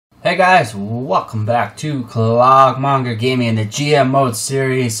Hey guys, welcome back to ClogmongerGaming in the GM mode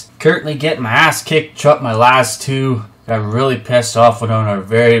series. Currently getting my ass kicked up my last two. Got really pissed off with on a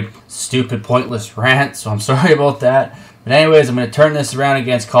very stupid, pointless rant, so I'm sorry about that. But anyways, I'm going to turn this around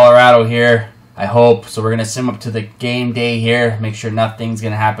against Colorado here, I hope. So we're going to sim up to the game day here. Make sure nothing's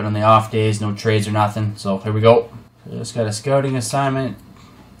going to happen on the off days, no trades or nothing. So here we go. Just got a scouting assignment.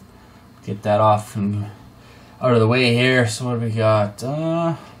 Get that off and out of the way here. So what do we got?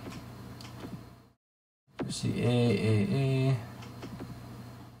 Let's see, A.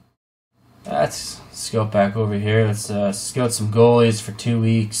 Let's scout back over here. Let's scout some goalies for 2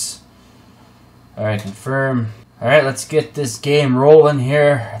 weeks. Alright, confirm. Alright, let's get this game rolling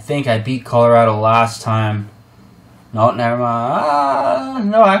here. I think I beat Colorado last time. No, never mind.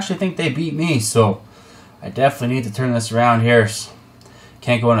 No, I actually think they beat me, so I definitely need to turn this around here.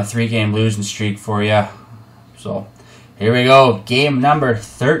 Can't go on a 3-game losing streak for you. So, here we go. Game number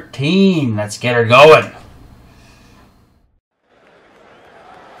 13. Let's get her going.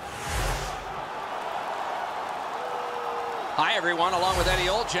 Hi everyone, along with Eddie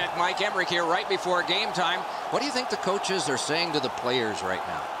Olczyk, Mike Emmerich here right before game time. What do you think the coaches are saying to the players right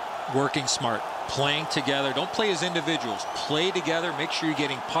now? Working smart, playing together. Don't play as individuals. Play together. Make sure you're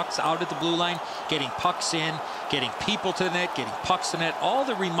getting pucks out at the blue line, getting pucks in, getting people to the net, getting pucks to the net. All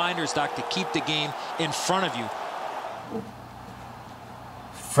the reminders, Doc, to keep the game in front of you.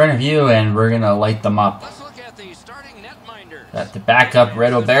 And we're going to light them up. Let's look at the starting netminders. Got the backup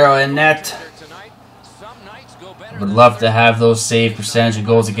Red Obero in net. Would love to have those save percentage of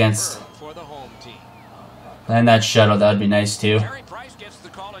goals against. And that shutout, that would be nice too.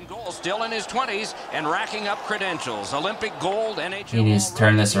 Still in his 20s and racking up credentials. Olympic gold, NHL. He needs to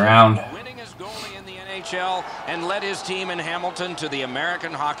turn this around. Winning his goalie in the NHL and led his team in Hamilton to the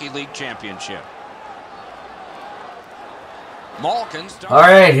American Hockey League Championship.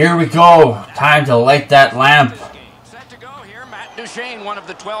 Alright, here we go. Time to light that lamp. Set to go here, Matt Duchene, one of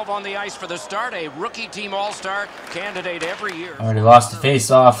the 12 on the ice for the start, a rookie team all-star candidate every year. Already lost the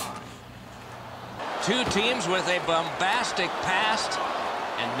face-off. Two teams with a bombastic past.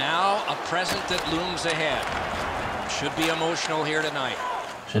 And now a present that looms ahead. Should be emotional here tonight.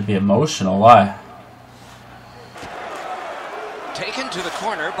 Should be emotional. Why? Taken to the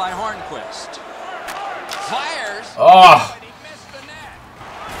corner by Hornquist. Fires. Oh! He missed the net.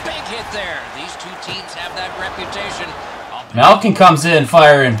 Big hit there. These two teams have that reputation. Malkin comes in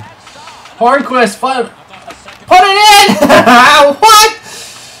firing. Hornquist, put it in! What?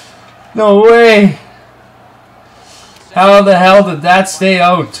 No way. How the hell did that stay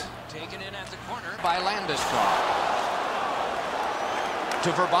out? Taken in at the corner by Landeskog. To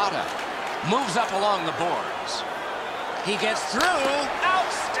Verbata. Moves up along the boards. He gets through.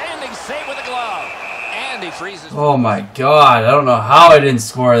 Outstanding save with a glove. And he freezes. Oh my god. I don't know how I didn't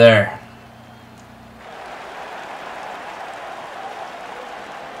score there.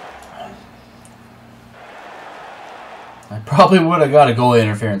 I probably would have got a goalie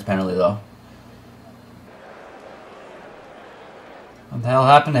interference penalty though. What the hell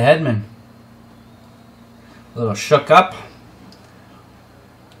happened to Hedman? A little shook up.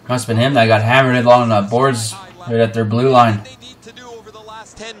 Must have been him that got hammered along the boards right at their blue line. They need to do over the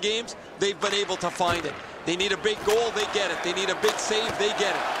last 10 games, they've been able to find it. They need a big goal, they get it. They need a big save, they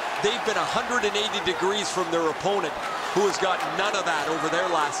get it. They've been 180 degrees from their opponent, who has got none of that over their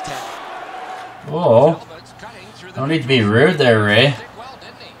last 10. Whoa. Don't need to be rude there, Ray.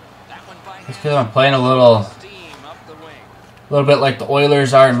 Just because I'm playing a little bit like the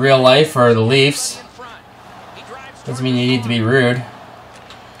Oilers are in real life, or the Leafs. Doesn't mean you need to be rude.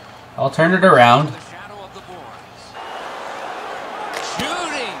 I'll turn it around.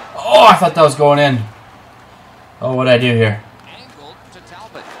 Oh, I thought that was going in. Oh, what'd I do here?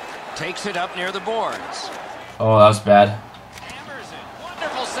 Takes it up near the boards. Oh, that was bad.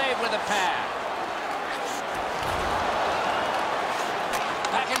 Wonderful save with a pad.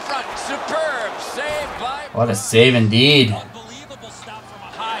 Back in front. Superb save by. What a save indeed.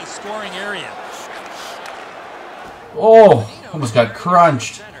 Scoring area. Oh, almost got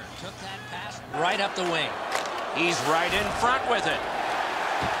crunched. Took that pass right up the wing. He's right in front with it.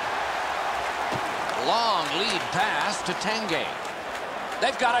 Long lead pass to Tanguay.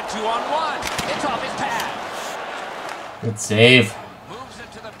 They've got a 2-on-1. It's off his pad. Good save. Moves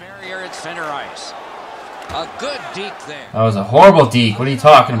it to the barrier at center ice. A good deke there. That was a horrible deke. What are you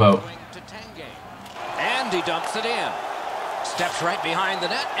talking about? And he dumps it in. Steps right behind the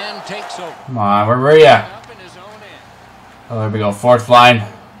net and takes over. Come on, where were ya? Oh, there we go. Fourth line.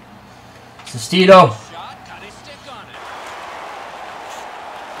 Sestito.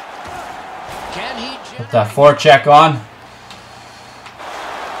 Put that forecheck on.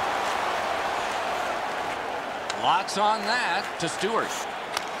 Lots on that to Stewart.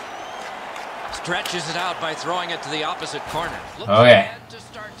 Stretches it out by throwing it to the opposite corner. Looks ahead to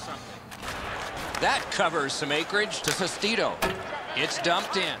start something. That covers some acreage to Sestito. It's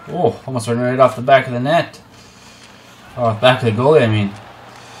dumped in. Oh, almost went right off the back of the net. Oh, back of the goalie, I mean.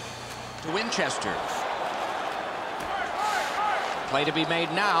 To Winchester. Play to be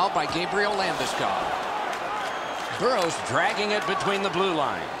made now by Gabriel Landeskog. Burrows dragging it between the blue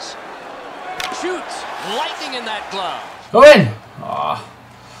lines. Shoots. Lightning in that glove. Go in. Oh,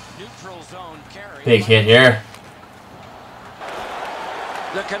 Neutral zone carry. big hit here.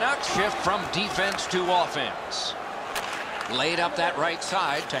 The Canucks shift from defense to offense. Laid up that right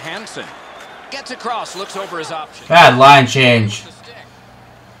side to Hansen. Gets across, looks over his options. Bad line change.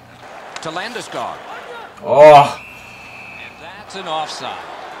 To Landeskog. Oh, And that's an offside.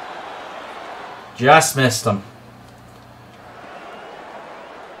 just missed him.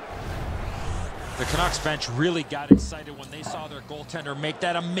 The Canucks bench really got excited when they saw their goaltender make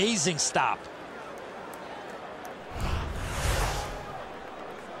that amazing stop.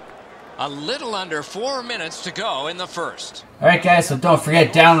 A little under 4 minutes to go in the first. Alright guys, so don't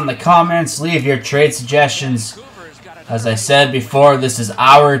forget down in the comments, leave your trade suggestions. As I said before, this is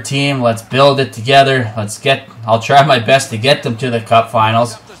our team. Let's build it together. I'll try my best to get them to the cup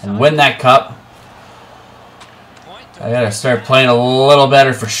finals and win that cup. I gotta start playing a little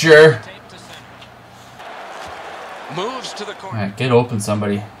better for sure. Moves to the corner. Alright, get open,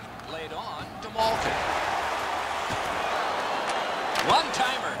 somebody. Laid on to Malkin.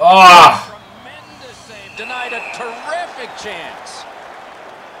 One-timer. Oh! Tremendous save. Denied a terrific chance.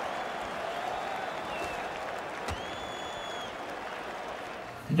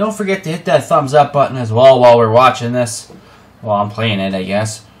 And don't forget to hit that thumbs up button as well while we're watching this. Well, I'm playing it, I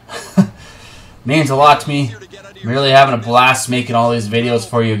guess. Means a lot to me. I'm really having a blast making all these videos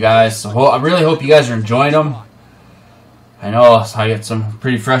for you guys. So I really hope you guys are enjoying them. I know I get some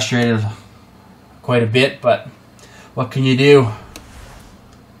pretty frustrated quite a bit, but what can you do?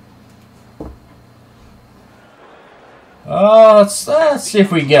 Oh, let's see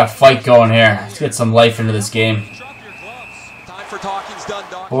if we can get a fight going here. Let's get some life into this game. Time for talking's done,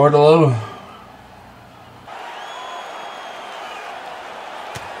 Doc. Bordelot.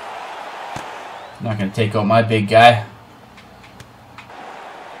 Not going to take out my big guy.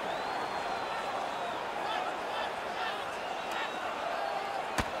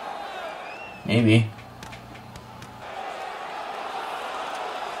 Maybe.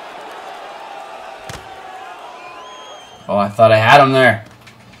 Oh, I thought I had him there.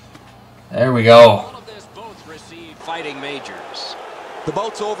 There we go. All of this both receive fighting majors. The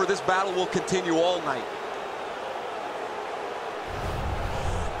bout's over. This battle will continue all night.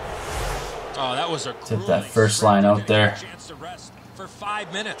 Oh, that was a Tip that first line out there. Chance to rest for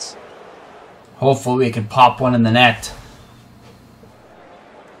 5 minutes. Hopefully we can pop one in the net.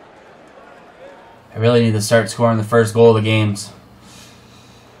 I really need to start scoring the first goal of the games.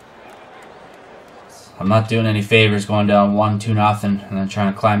 I'm not doing any favors going down 1-2-0 and then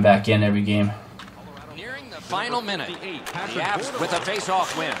trying to climb back in every game. Nearing the final minute. The Avs with a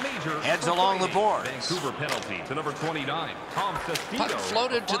face-off win. Heads along the boards. Vancouver penalty to number 29, Tom Sestito. Puck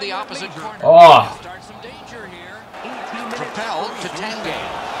floated to the opposite corner. Oh! Start some danger here. Propelled to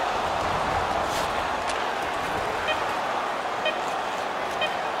Tangane.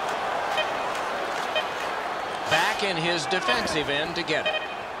 Back in his defensive end to get it.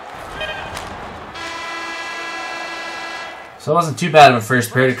 So it wasn't too bad of a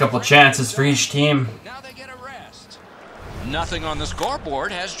first period. A couple of chances for each team. Now they get a rest. Nothing on the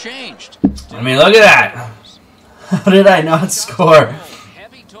scoreboard has changed. I mean, look at that. How did I not score?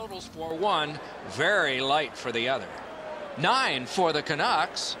 Heavy totals for one, very light for the other. 9 for the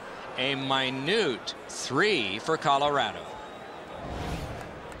Canucks, a minute 3 for Colorado.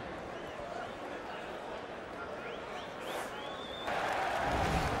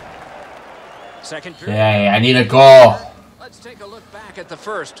 Second period. Hey, I need a goal. Let's take a look back at the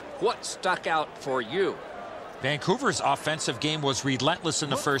first. What stuck out for you? Vancouver's offensive game was relentless in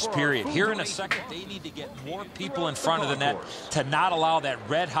the first period. Here in a second, they need to get more people in front of the net to not allow that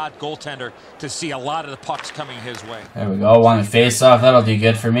red-hot goaltender to see a lot of the pucks coming his way. There we go. One face-off. That'll do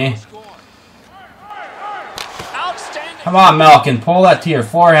good for me. Outstanding. Come on, Malkin. Pull that to your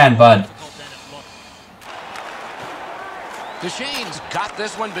forehand, bud. Duchesne's got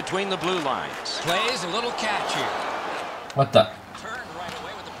this one between the blue lines. Plays a little catch here. What the? Turned right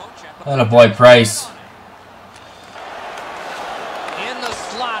away with the poke check. That a boy, Price. In the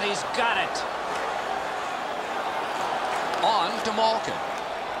slot, he's got it. On to Malkin.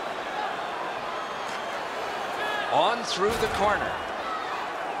 On through the corner.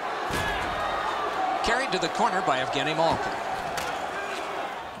 Carried to the corner by Evgeny Malkin.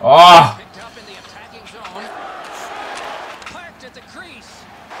 Oh! Picked up in the attacking zone. Parked at the crease.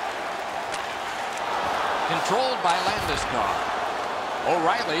 Controlled by Landeskog.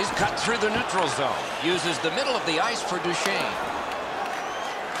 O'Reilly's cut through the neutral zone. Uses the middle of the ice for Duchesne.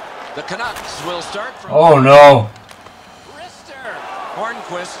 The Canucks will start from... Oh no! Rister.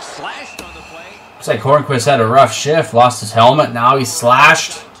 Hornquist slashed on the play. Looks like Hornquist had a rough shift. Lost his helmet. Now he's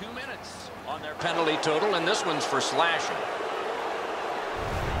slashed. 2 minutes on their penalty total, and this one's for slashing.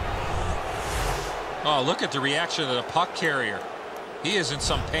 Oh, look at the reaction of the puck carrier. He is in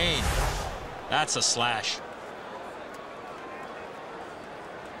some pain. That's a slash.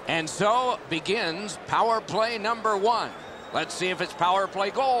 And so begins power play number 1. Let's see if it's power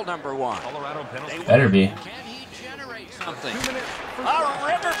play goal number 1. Colorado penalty. Better be. Can he generate something? A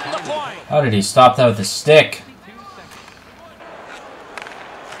ripper from the point. How did he stop that with a stick?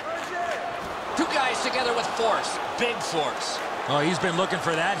 2 guys together with force. Big force. Oh, he's been looking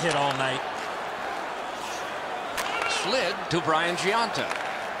for that hit all night. Slid to Brian Giunta.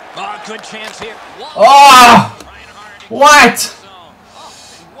 Oh, good chance here. Oh! What?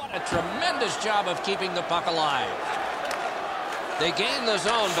 What a tremendous job of keeping the puck alive. They gain the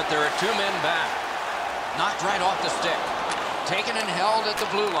zone, but there are 2 men back. Knocked right off the stick. Taken and held at the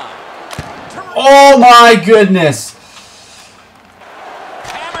blue line. Oh my goodness!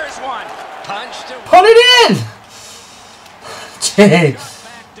 Hammers one. Punched to... Put it in! Jay,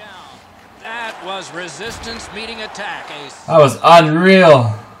 Back down. That was resistance meeting attack, Ace. that was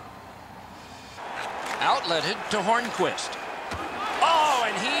unreal. Outletted to Hornquist. Oh,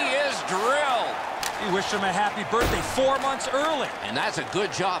 and he is drilled. We wish him a happy birthday 4 months early. And that's a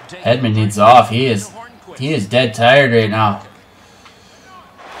good job taking... Edmund needs off. He is dead tired right now.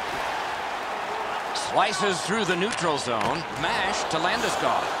 Slices through the neutral zone. Mash to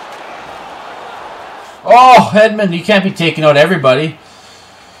Landeskog. Oh, Edmund, you can't be taking out everybody.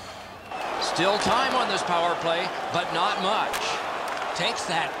 Still time on this power play, but not much. Takes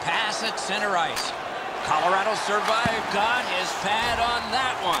that pass at center ice. Colorado survived. Got his pad on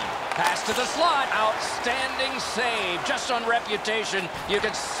that one. Pass to the slot. Outstanding save. Just on reputation, you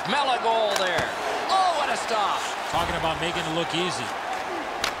can smell a goal there. Oh, what a stop. Talking about making it look easy.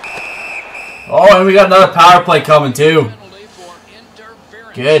 Oh, and we got another power play coming too. Penalty for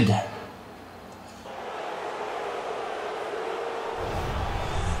interference. Good.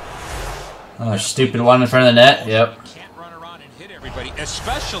 Oh, stupid one in front of the net. Yep. Can't run around and hit everybody,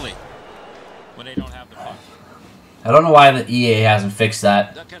 especially when they don't have the puck. I don't know why the EA hasn't fixed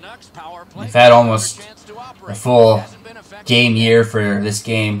that. The Canucks power play. They've had almost Chance to operate. a full Hasn't been effective. game year for this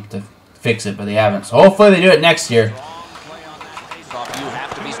game to fix it, but they haven't. So hopefully they do it next year. Strong play on that faceoff. You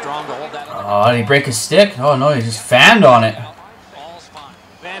have to be strong to hold that under Oh, did he break his stick? Oh no, he just fanned on it. Ball's fine.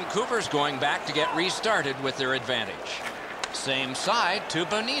 Vancouver's going back to get restarted with their advantage. Same side to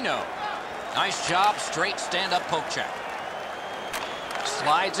Bonino. Nice job, straight stand-up poke check.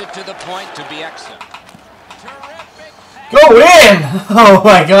 Slides it to the point to Bieksa. Terrific pass. Go in! Oh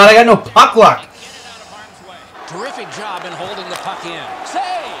my god, I got no puck luck. Get it out of harm's way. Terrific job in holding the puck in.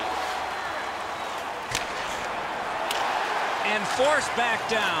 Save! And forced back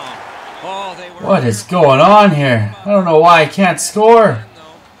down. Oh, they were... What is going on here? I don't know why I can't score.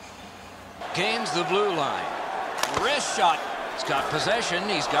 Gains the blue line. Wrist shot. He's got possession.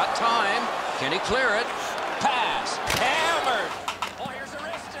 He's got time. Can he clear it? Pass. Hammered. Oh, here's a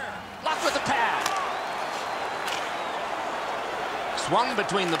wrister. Locked with the pad. Swung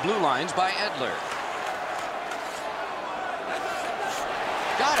between the blue lines by Edler.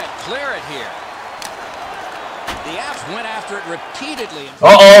 Got it. Clear it here. The Avs went after it repeatedly. And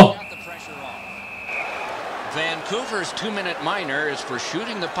Uh-oh. got the pressure off. Vancouver's 2-minute minor is for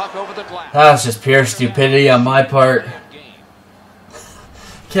shooting the puck over the glass. That was just pure stupidity on my part.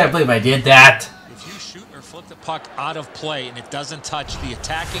 Can't believe I did that. If you shoot or flip the puck out of play and it doesn't touch the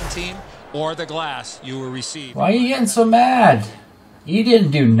attacking team or the glass, you will receive. Why are you getting so mad? You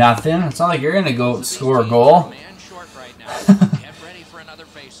didn't do nothing. It's not like you're gonna go score a goal. Man short right now. Get ready for another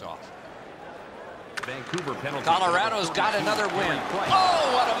face-off. Vancouver penalty. Colorado's got another win.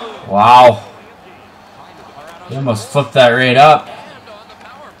 Oh, what a move! Wow. He almost flipped that right up. And on the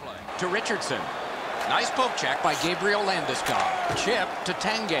power play to Richardson. Nice poke check by Gabriel Landeskog. Chip to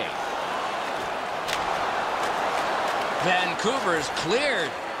Tanguay. Vancouver's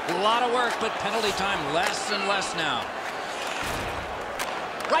cleared. A lot of work, but penalty time less and less now.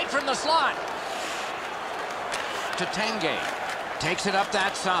 Right from the slot. To Tanguay. Takes it up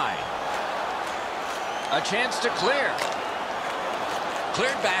that side. A chance to clear.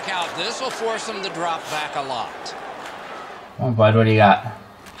 Cleared back out. This will force him to drop back a lot. Come on, bud, what do you got?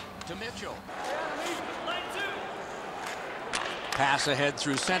 To Mitchell. Pass ahead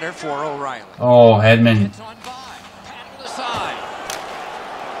through center for O'Reilly. Oh, Hedman. It's on by. Paddled aside.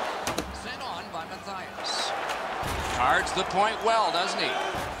 Sent on by Matthias. Guards the point well, doesn't he?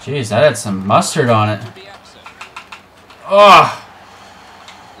 Jeez, that had some mustard on it. To the exit. Oh,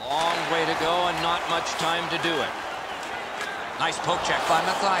 Long way to go and not much time to do it. Nice poke check by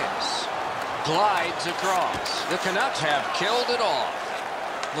Matthias. Glides across. The Canucks have killed it off.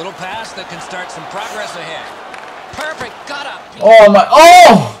 Little pass that can start some progress ahead. Perfect, got up. oh my,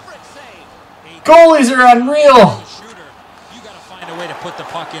 oh! Goalies are unreal. Shooter, you got to find a way to put the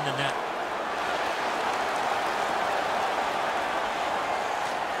puck in the net.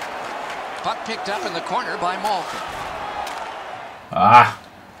 Puck picked up in the corner by Malkin. Ah.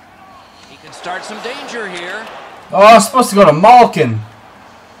 He can start some danger here. Oh, I was supposed to go to Malkin.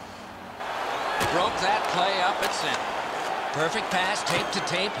 Broke that play up at center. Perfect pass, tape to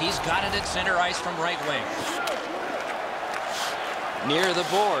tape. He's got it at center ice from right wing. Near the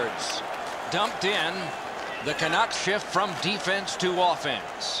boards. Dumped in. The Canucks shift from defense to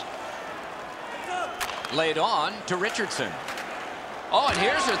offense. Laid on to Richardson. Oh, and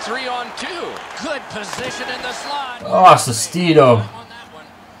here's a 3-on-2. Good position in the slot. Oh, Sestito. On that one.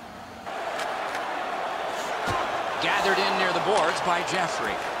 Gathered in near the boards by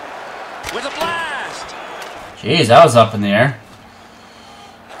Jeffrey. With a blast. Jeez, that was up in the air.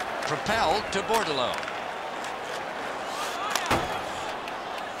 Propelled to Bordelot.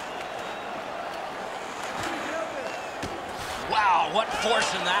 Wow, what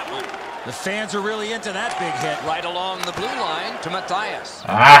force in that one. The fans are really into that big hit. Right along the blue line to Matthias.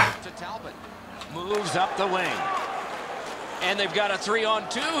 Ah. To Talbot. Moves up the wing. And they've got a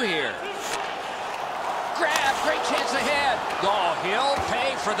 3-on-2 here. Grab, great chance ahead. Oh, he'll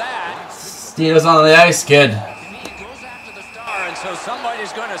pay for that. Sestito's on the ice, kid. He goes after the star, and so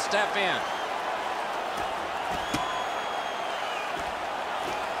somebody's going to step in.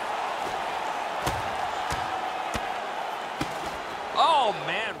 Oh,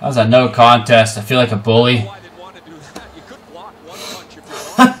 man. That was a no contest. I feel like a bully. I didn't want to do that. You could block one punch if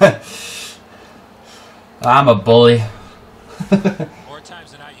you want. I'm a bully. More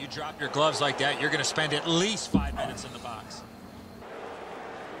times than not, you drop your gloves like that, you're going to spend at least 5 minutes in the box.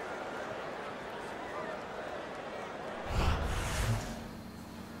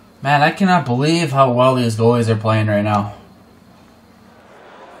 Man, I cannot believe how well these goalies are playing right now.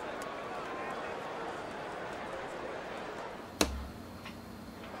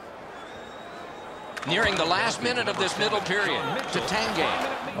 Nearing the last minute of this middle period to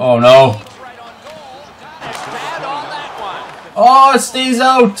Tanguay. Oh no. Right on goal. Got a stab on that one. Oh, it stays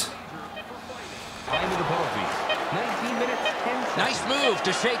out. Time of the penalty. 19 minutes, 10 seconds. Nice move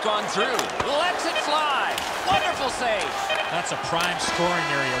to shake on through. Lets it fly. Wonderful save. That's a prime scoring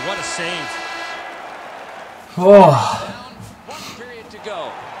area. What a save. Oh. Down. 1 period to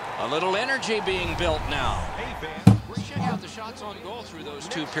go. A little energy being built now. Hey, fans, Let's check out the shots on goal through those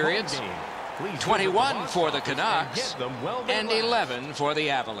 2 periods. game. Please 21 for the Canucks hit them well and 11 for the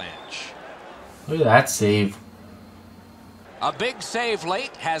Avalanche. Look at that save. A big save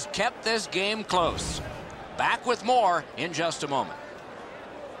late has kept this game close. Back with more in just a moment.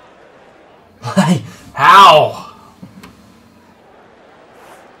 How?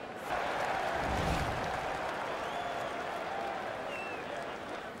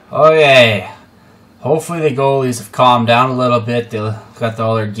 Okay. Hopefully the goalies have calmed down a little bit. They got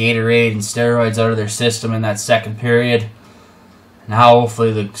all their Gatorade and steroids out of their system in that second period. Now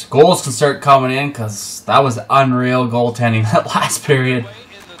hopefully the goals can start coming in, because that was unreal goaltending that last period. In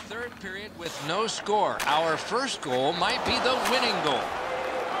the third period with no score, our first goal might be the winning goal.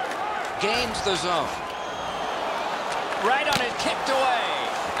 Gains the zone. Right on it, kicked away.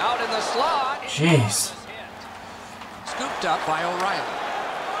 Out in the slot. Jeez. Scooped up by O'Reilly.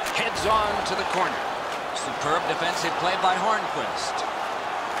 Heads on to the corner. Superb defensive play by Hornquist.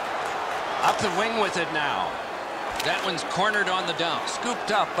 Up the wing with it now. That one's cornered on the dump.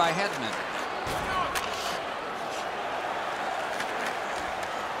 Scooped up by Hedman.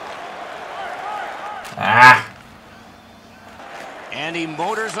 Ah. And he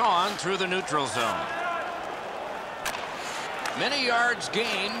motors on through the neutral zone. Many yards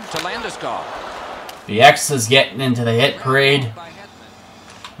gained to Landeskog. The X is getting into the hit parade.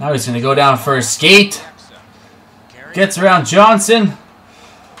 Now he's going to go down for a skate. Gets around Johnson.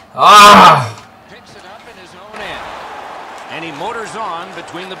 Ah! Picks it up in his own end. And he motors on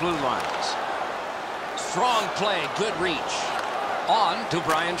between the blue lines. Strong play, good reach. On to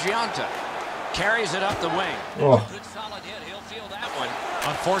Brian Giunta. Carries it up the wing. Oh. Good solid hit. He'll feel that one.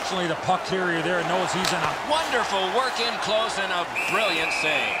 Unfortunately, the puck carrier there knows he's in a... Wonderful work in close and a brilliant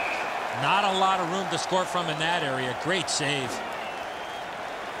save. Not a lot of room to score from in that area. Great save.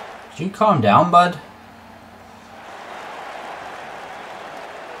 Did you calm down, bud?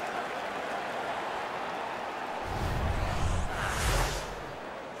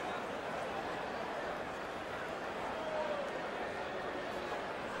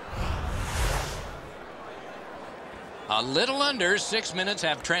 A little under 6 minutes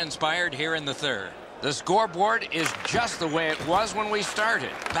have transpired here in the third. The scoreboard is just the way it was when we started.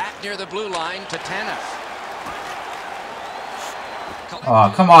 Back near the blue line to Tanev.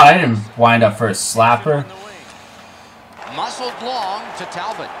 Oh, come on. I didn't wind up for a slapper. Muscled long to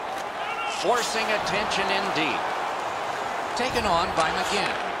Talbot. Forcing attention indeed. Taken on by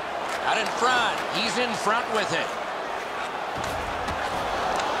McGinn. Out in front. He's in front with it.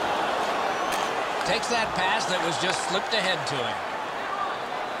 Takes that pass that was just slipped ahead to him.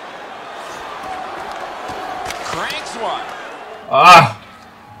 Cranks one. Ah!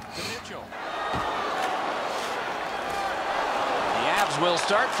 To Mitchell. The Avs will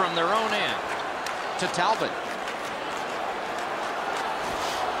start from their own end. To Talbot.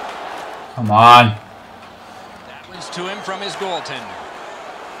 Come on. That one's to him from his goaltender.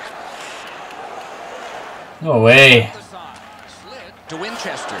 No way. Slid to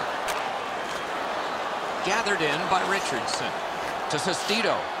Winchester. Gathered in by Richardson. To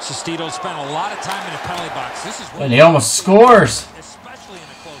Sestito. Sestito spent a lot of time in the penalty box. This is what And he almost scores. especially in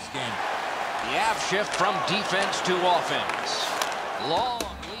a close game. The Avs shift from defense to offense. Long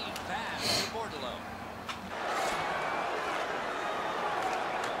lead pass to Bordelot.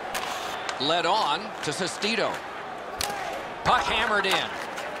 Led on to Sestito. Puck hammered in.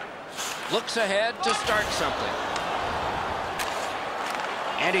 Looks ahead to start something.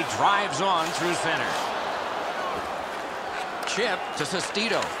 And he drives on through center. Chip to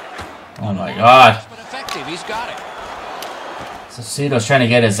Sestito. Oh my god. But effective, he's got it. Sestito's trying to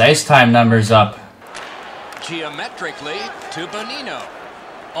get his ice time numbers up. Geometrically to Bonino.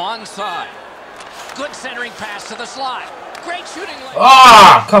 Onside. Good centering pass to the slot. Great shooting lane.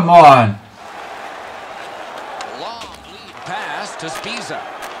 Ah, come on. Long lead pass to Spiza.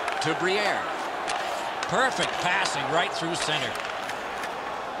 To Briere. Perfect passing right through center.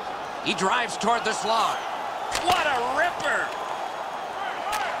 He drives toward the slot. What a ripper!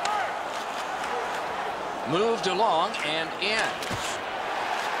 Moved along and in.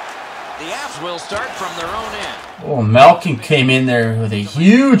 The Avs will start from their own end. Oh, Malkin came in there with a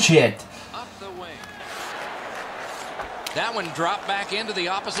huge hit. Up the wing. That one dropped back into the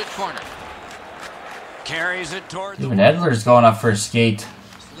opposite corner. Carries it toward the Even Edler's going up for a skate.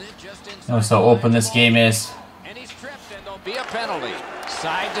 Notice how open this game is. And he's tripped, and there'll be a penalty.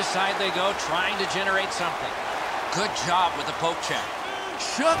 Side to side they go, trying to generate something. Good job with the poke check.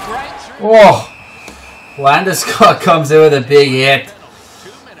 Shook right through. Oh, Landeskog comes in with a big hit.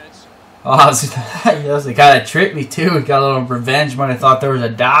 2 minutes. Oh, that was the guy that tripped me too. He got a little revenge when I thought there was a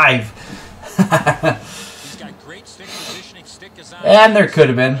dive. He's got great stick positioning. Stick is on. And there could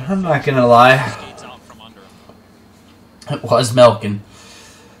have been. I'm not going to lie. Skates out from under him. It was Malkin.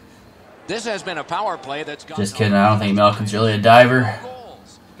 This has been a power play that's gone. Just kidding. I don't think Malkin's really a diver.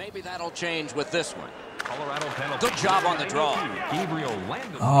 Goals. Maybe that'll change with this one. Colorado penalty. Good job on the draw. Gabriel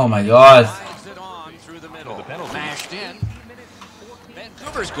Landeskog. Oh my god. Slides it on through the middle. The penalty. Mashed in.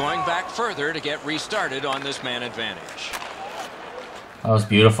 Vancouver's going back further to get restarted on this man advantage. That was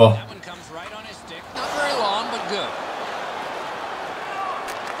beautiful. That one comes right on his stick. Not very long, but good.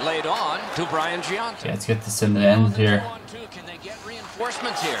 Laid on to Brian Gianti. Yeah, let's get this in the end here. Can they get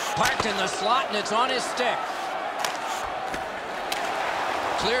reinforcements here? Parked in the slot, and it's on his stick.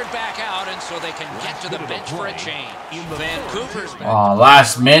 Cleared back out, and so they can get to the bench for a change. Vancouver's back. Oh,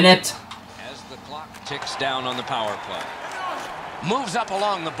 last minute. As the clock ticks down on the power play. Moves up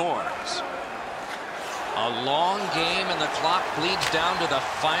along the boards. A long game, and the clock bleeds down to the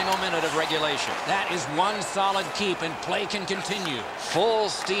final minute of regulation. That is one solid keep, and play can continue. Full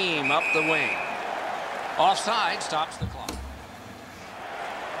steam up the wing. Offside stops the clock.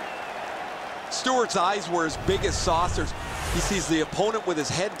 Stewart's eyes were as big as saucers. He sees the opponent with his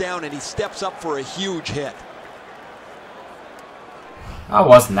head down, and he steps up for a huge hit. That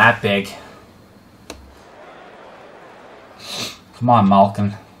wasn't that big. Come on,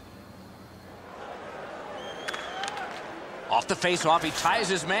 Malkin. Off the face-off, he ties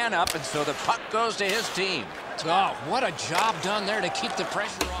his man up, and so the puck goes to his team. Oh, what a job done there to keep the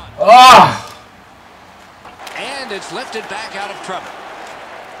pressure on. Oh! And it's lifted back out of trouble.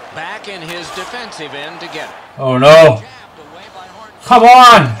 Back in his defensive end to get it. Oh no! Jabbed away by Horton. Come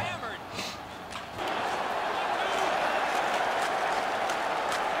on! Hammered.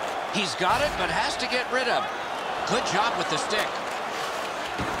 He's got it, but has to get rid of it. Good job with the stick.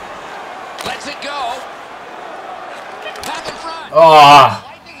 Lets it go. Back in front. Oh!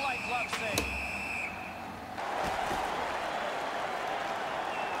 Lightning like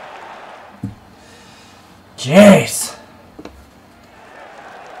Jeez.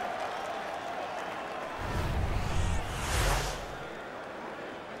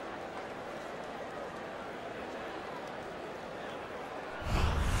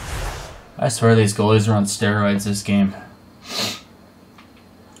 I swear these goalies are on steroids this game.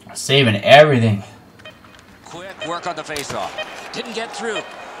 Saving everything. Quick work on the faceoff. Didn't get through.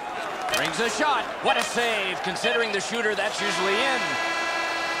 Brings a shot. What a save, considering the shooter that's usually in.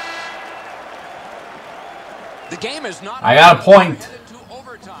 The game is not... I got a point. To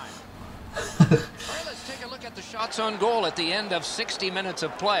overtime. All right, let's take a look at the shots on goal at the end of 60 minutes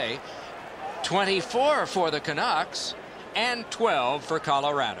of play. 24 for the Canucks and 12 for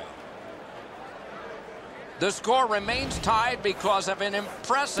Colorado. The score remains tied because of an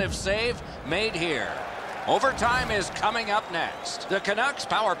impressive save made here. Overtime is coming up next. The Canucks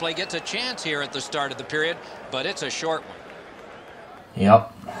power play gets a chance here at the start of the period, but it's a short one.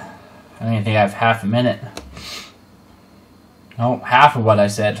 Yep. I don't even think I have half a minute. No, half of what I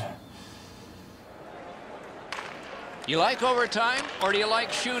said. You like overtime, or do you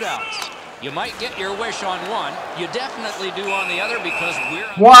like shootouts? You might get your wish on one. You definitely do on the other because we're...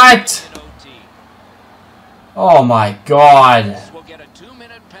 What? Oh my God. We'll get a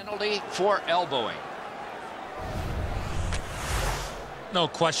 2-minute penalty for elbowing. No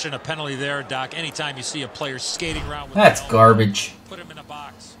question, a penalty there, Doc. Anytime you see a player skating around with That's garbage. Put him in a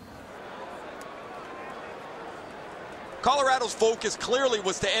box. Colorado's focus clearly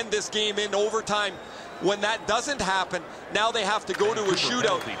was to end this game in overtime. When that doesn't happen, now they have to go to a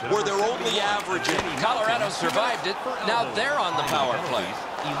shootout where they're only averaging. Colorado survived it. Now they're on the power play.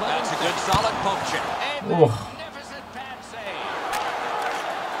 That's a good solid poke check. A magnificent pad save.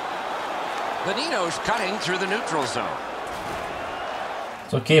 Bonino's cutting through the neutral zone.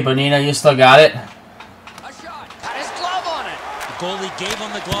 It's okay, Bonino, you still got it. A shot. Got his glove on it. The goalie gave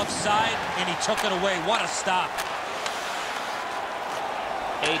him the glove side, and he took it away. What a stop.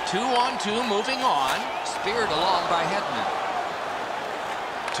 A 2-on-2 moving on. Speared along by Hedman.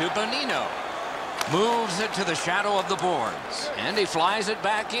 To Bonino. Moves it to the shadow of the boards. And he flies it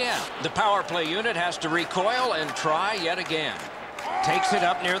back in. The power play unit has to recoil and try yet again. Takes it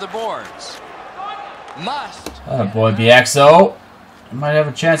up near the boards. Must. Oh boy, BXO. Might have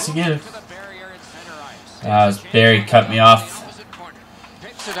a chance to give. Barry cut me off.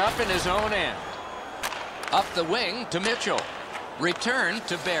 Picks it up in his own end. Up the wing to Mitchell. Return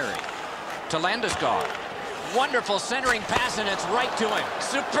to Barry. To Landeskog. Wonderful centering pass, and it's right to him.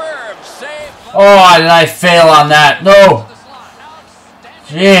 Superb save. Oh, did I fail on that? No.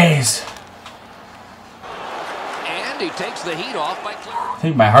 Jeez. And he takes the heat off by clearing. I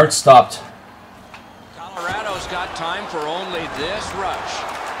think my heart stopped. Colorado's got time for only this rush.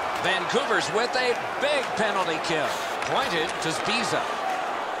 Vancouver's with a big penalty kill. Pointed to Spiza.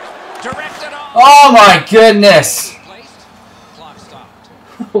 Directed off. Oh my goodness. Clock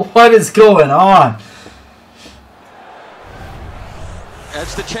stopped. What is going on?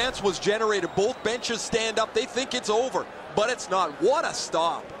 As the chance was generated, both benches stand up. They think it's over, but it's not. What a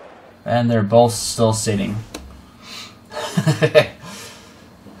stop. And they're both still sitting.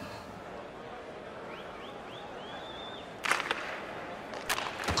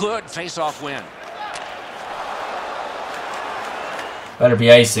 Good face-off win. Better be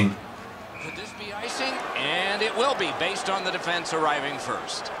icing. Could this be icing? And it will be, based on the defense arriving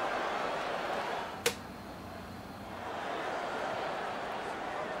first.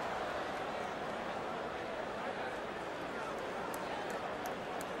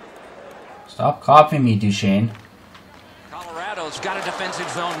 Stop copying me, Duchesne. Colorado's got a defensive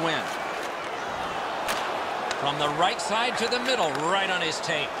zone win. From the right side to the middle, right on his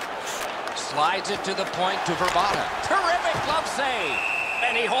tape. Slides it to the point to Verbata. Terrific glove save.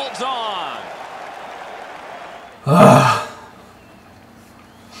 And he holds on.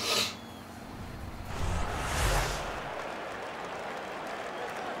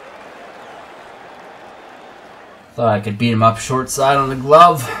 Thought I could beat him up short side on the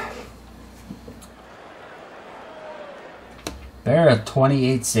glove. Bear at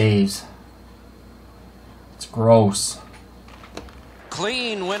 28 saves. It's gross.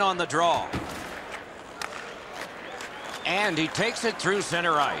 Clean win on the draw. And he takes it through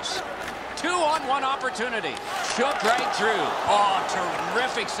center ice. 2-on-1 opportunity. Shook right through. Oh,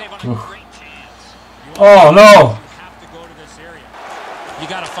 terrific save on a great chance. Oh, no. You have to go to this area. You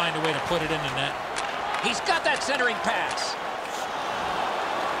got to find a way to put it in the net. He's got that centering pass.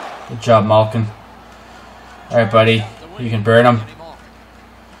 Good job, Malkin. All right, buddy. You can burn him.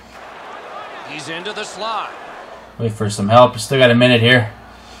 He's into the slot. Wait for some help. Still got a minute here.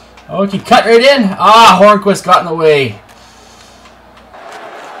 Oh, he cut right in. Ah, Hornquist got in the way.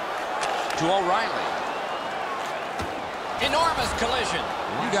 To O'Reilly. Enormous collision.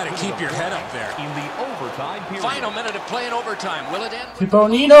 You got to keep your head up there. In the overtime period. Final minute of play in overtime. Will it end?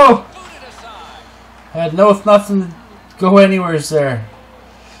 Bonino! Booted aside. Had nothing to go anywhere there.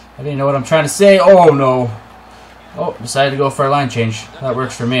 I didn't know what I'm trying to say. Oh no. Oh, decided to go for a line change. That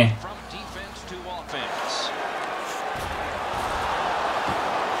works for me. From defense to offense.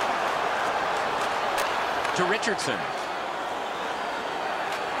 To Richardson.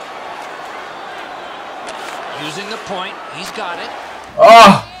 Using the point. He's got it.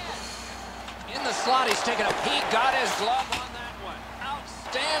 Oh! In the slot, he's taken up. He got his glove on that one.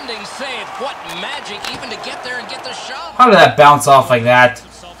 Outstanding save. What magic even to get there and get the shot. How did that bounce off like that?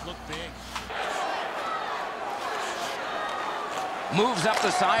 Moves up the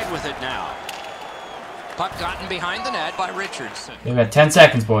side with it now. Puck gotten behind the net by Richardson. We've got 10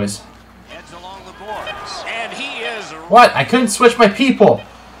 seconds, boys. Heads along the boards. And he is... What? I couldn't switch my people.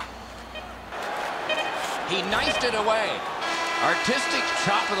 He knifed it away. Artistic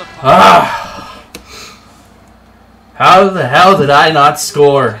chop of the puck. Ah! How the hell did I not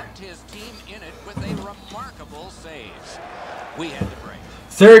score? His team in it with a remarkable save. We had to break.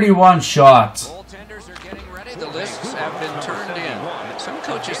 31 shots. Goaltenders are getting ready. The lists have been turned in. Some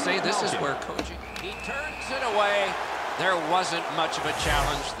coaches say this is where coaching. He turns it away. There wasn't much of a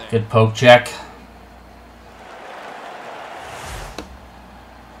challenge there. Good poke check.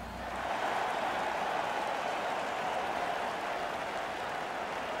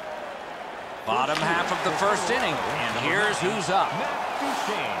 Bottom half of the first inning, and here's who's up.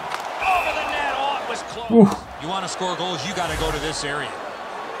 Over the net, oh, it was close. Oof. You want to score goals, you got to go to this area.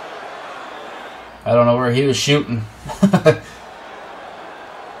 I don't know where he was shooting.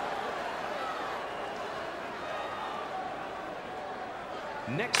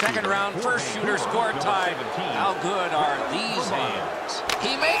 Second round, first shooter score tied. How good are these hands?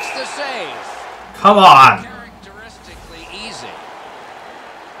 He makes the save. Come on. Characteristically easy.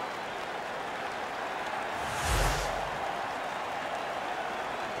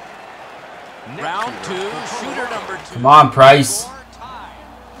 Round two, shooter number 2. Come on, Price. Score tied.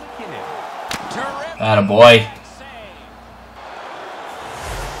 Terrific Attaboy. save.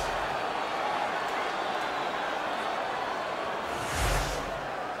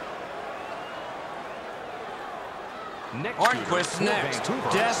 Hornquist next,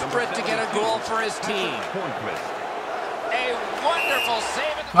 desperate to get a goal for his team. A wonderful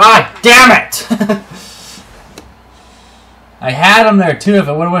save. Ah, damn it! I had him there too if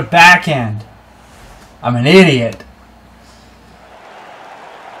it would have went backhand. I'm an idiot.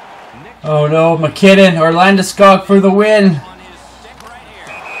 Oh no, McKinnon or Landeskog for the win. On his stick right here.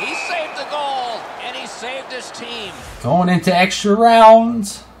 He saved the goal, and he saved his team. Going into extra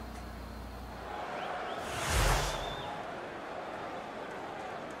rounds.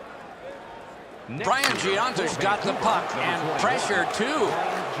 Brian Gianta's got the puck, and pressure too.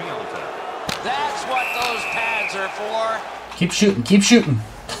 That's what those pads are for. Keep shooting, keep shooting.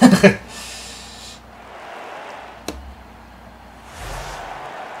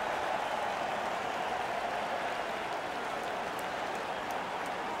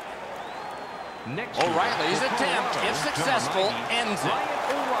 O'Reilly's attempt, if successful, ends it.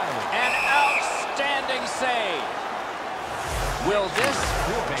 An outstanding save. Will this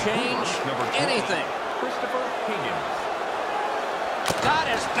change anything? Got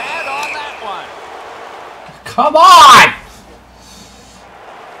his pad on that one. Come on!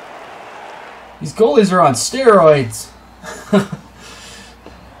 These goalies are on steroids.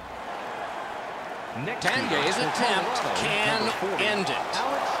 Tangay's attempt can end it.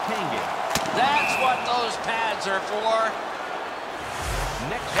 That's what those pads are for.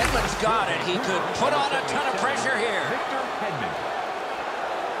 Hedman's got it. He could put on a ton of pressure here.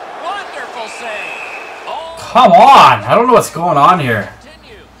 Wonderful save. Oh, Come on! I don't know what's going on here.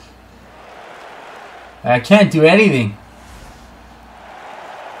 continue. I can't do anything.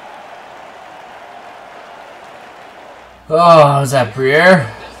 Oh, is that Briere?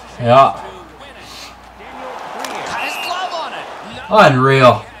 Yeah. To win it. Got his glove on it. No,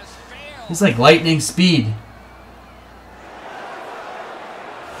 Unreal. he has failed. He's like lightning speed.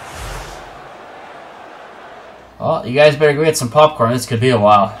 Oh, you guys better go get some popcorn. This could be a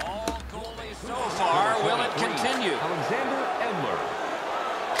while. All goalies so far. Will it continue?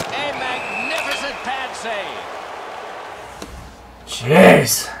 A magnificent pad save.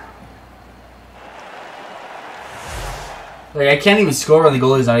 Jeez. Like, I can't even score when the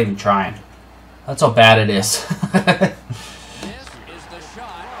goalie's not even trying. That's how bad it is. This is the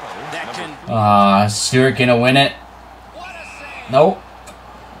shot that can... Stewart gonna win it? What a save. Nope.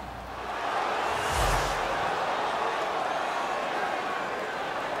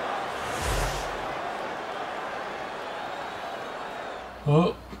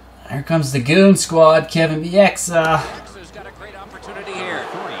 Oh, here comes the Goon Squad, Kevin Bieksa. Bieksa's got a great opportunity here.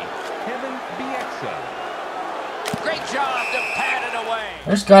 3, Kevin Bieksa. Great job to pad it away.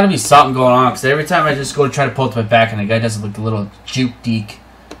 There's got to be something going on, because every time I just go to try to pull it to my back and the guy does it like a little juke deek.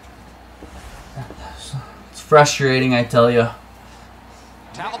 It's frustrating, I tell you.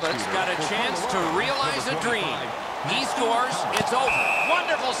 Talbot's got a chance to realize a dream. He scores. It's over.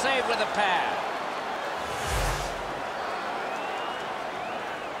 Wonderful save with a pad.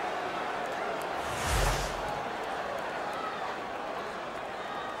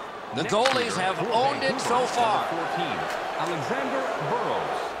 The goalies have owned it so far. 14, Alexander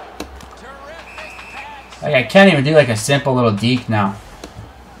Burrows. Terrific pass. Like, I can't even do like a simple little deke now.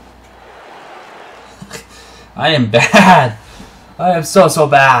 I am bad. I am so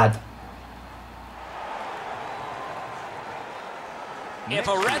bad. If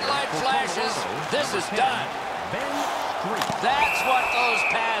a red light flashes, this is done. That's what those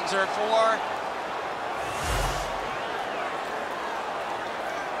pads are for.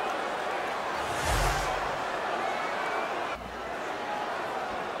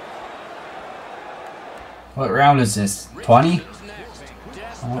 What round is this? 20?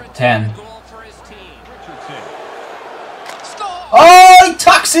 Oh, 10. Oh, he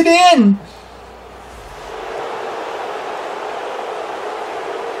tucks it in!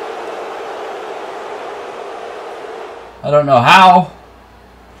 I don't know how.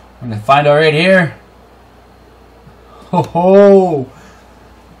 I'm gonna find out right here. Ho ho!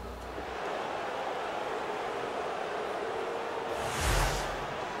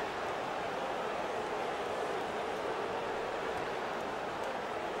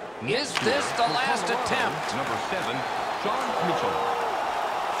 Is this the last attempt? Number 7, John Mitchell.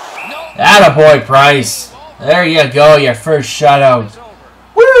 No. Attaboy, Price. There you go, your first shutout.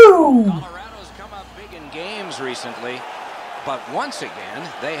 Woo! Colorado's come up big in games recently, but once again,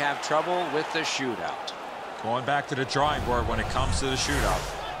 they have trouble with the shootout. Going back to the drawing board when it comes to the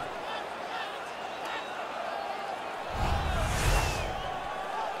shootout.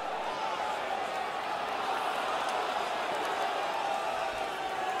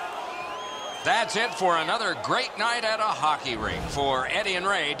 That's it for another great night at a hockey rink. For Eddie and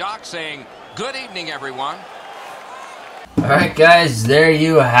Ray, Doc saying, good evening, everyone. Alright guys, there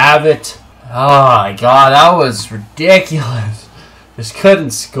you have it. Oh my god, that was ridiculous. Just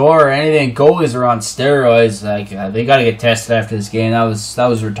couldn't score or anything. Goalies are on steroids. Like they gotta get tested after this game. That was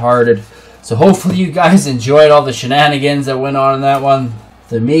retarded. So hopefully you guys enjoyed all the shenanigans that went on in that one.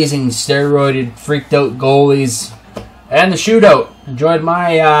 The amazing steroided, freaked out goalies. And the shootout. Enjoyed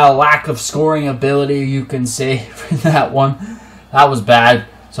my lack of scoring ability, you can say, for that one. That was bad.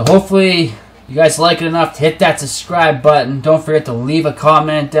 So hopefully you guys like it enough to hit that subscribe button. Don't forget to leave a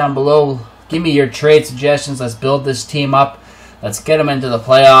comment down below. Give me your trade suggestions. Let's build this team up. Let's get them into the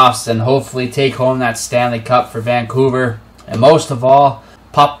playoffs and hopefully take home that Stanley Cup for Vancouver. And most of all,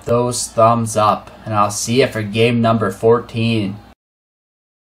 pop those thumbs up. And I'll see you for game number 14.